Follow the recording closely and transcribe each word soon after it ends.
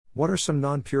What are some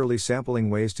non-purely sampling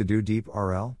ways to do deep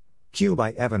RL? Q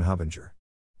by Evan Hubinger.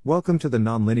 Welcome to the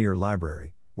Nonlinear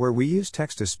Library, where we use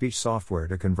text-to-speech software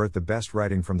to convert the best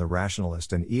writing from the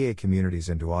rationalist and EA communities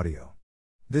into audio.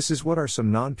 This is What are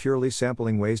some non-purely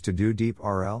sampling ways to do deep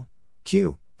RL?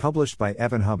 Q, published by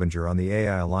Evan Hubinger on the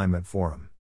AI Alignment Forum.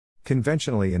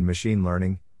 Conventionally in machine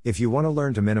learning, if you want to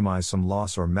learn to minimize some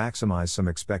loss or maximize some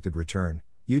expected return,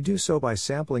 you do so by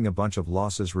sampling a bunch of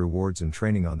losses, rewards, and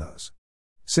training on those.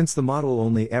 Since the model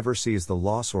only ever sees the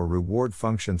loss or reward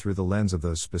function through the lens of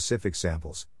those specific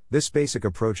samples, this basic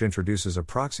approach introduces a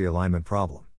proxy alignment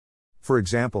problem. For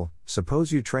example,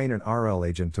 suppose you train an RL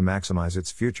agent to maximize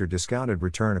its future discounted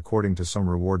return according to some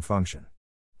reward function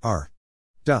R.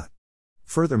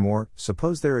 Furthermore,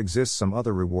 suppose there exists some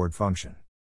other reward function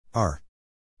R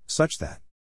such that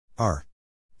R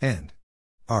and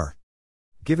R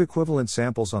give equivalent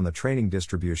samples on the training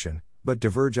distribution, but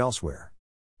diverge elsewhere.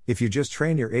 If you just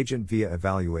train your agent via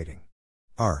evaluating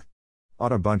R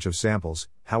on a bunch of samples,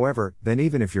 however, then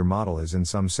even if your model is in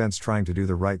some sense trying to do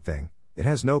the right thing, it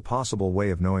has no possible way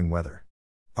of knowing whether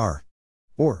R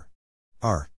or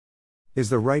R is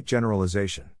the right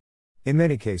generalization. In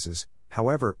many cases,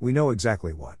 however, we know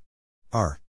exactly what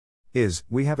R is,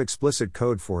 we have explicit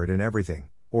code for it in everything,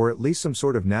 or at least some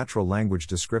sort of natural language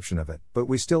description of it, but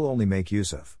we still only make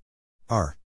use of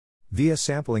R via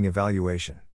sampling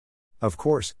evaluation. Of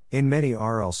course, in many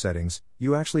RL settings,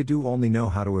 you actually do only know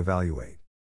how to evaluate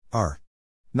R,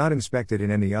 not inspect it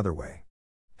in any other way.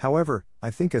 However,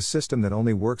 I think a system that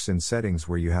only works in settings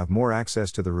where you have more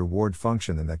access to the reward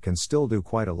function than that can still do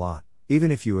quite a lot.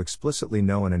 Even if you explicitly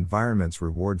know an environment's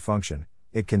reward function,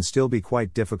 it can still be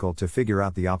quite difficult to figure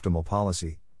out the optimal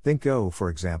policy, think Go for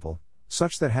example,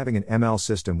 such that having an ML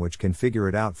system which can figure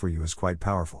it out for you is quite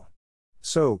powerful.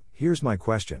 So, here's my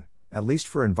question. At least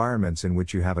for environments in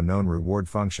which you have a known reward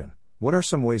function, what are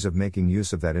some ways of making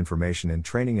use of that information in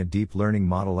training a deep learning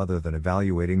model other than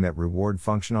evaluating that reward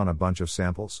function on a bunch of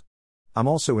samples? I'm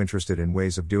also interested in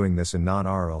ways of doing this in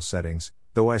non-RL settings,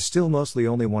 though I still mostly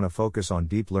only want to focus on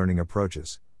deep learning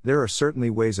approaches. There are certainly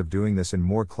ways of doing this in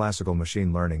more classical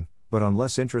machine learning, but I'm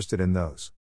less interested in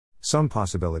those. Some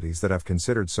possibilities that I've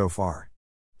considered so far.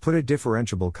 Put a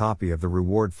differentiable copy of the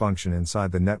reward function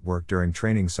inside the network during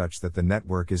training such that the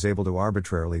network is able to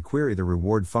arbitrarily query the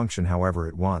reward function however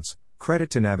it wants. Credit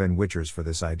to Evan Hubinger for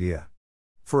this idea.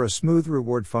 For a smooth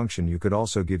reward function, you could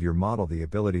also give your model the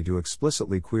ability to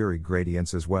explicitly query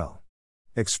gradients as well.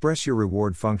 Express your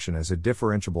reward function as a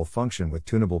differentiable function with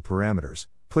tunable parameters,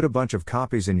 put a bunch of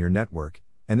copies in your network,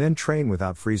 and then train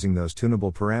without freezing those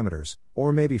tunable parameters,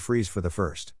 or maybe freeze for the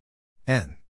first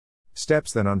n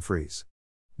steps then unfreeze.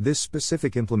 This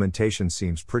specific implementation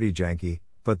seems pretty janky,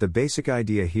 but the basic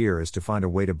idea here is to find a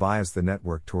way to bias the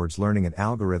network towards learning an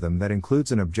algorithm that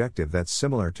includes an objective that's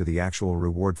similar to the actual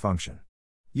reward function.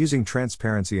 Using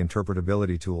transparency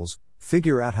interpretability tools,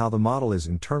 figure out how the model is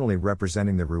internally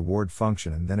representing the reward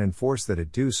function and then enforce that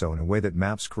it do so in a way that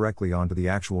maps correctly onto the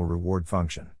actual reward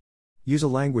function. Use a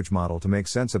language model to make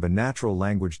sense of a natural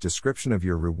language description of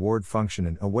your reward function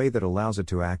in a way that allows it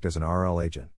to act as an RL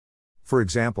agent. For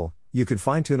example, you could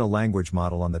fine-tune a language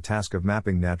model on the task of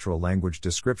mapping natural language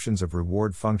descriptions of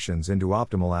reward functions into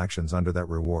optimal actions under that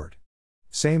reward.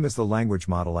 Same as the language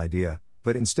model idea,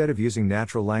 but instead of using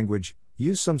natural language,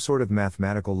 use some sort of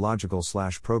mathematical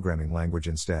logical/programming language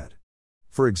instead.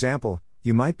 For example,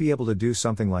 you might be able to do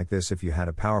something like this if you had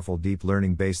a powerful deep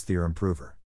learning-based theorem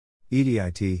prover.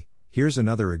 EDIT, here's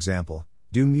another example.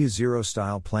 Do mu0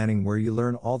 style planning where you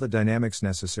learn all the dynamics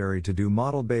necessary to do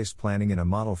model-based planning in a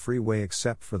model-free way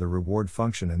except for the reward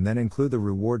function and then include the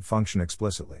reward function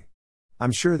explicitly.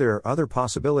 I'm sure there are other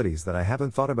possibilities that I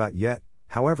haven't thought about yet,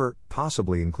 however,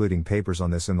 possibly including papers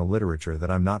on this in the literature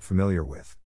that I'm not familiar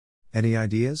with. Any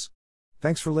ideas?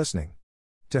 Thanks for listening.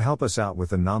 To help us out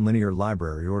with the Nonlinear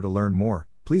Library or to learn more,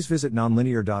 please visit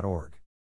nonlinear.org.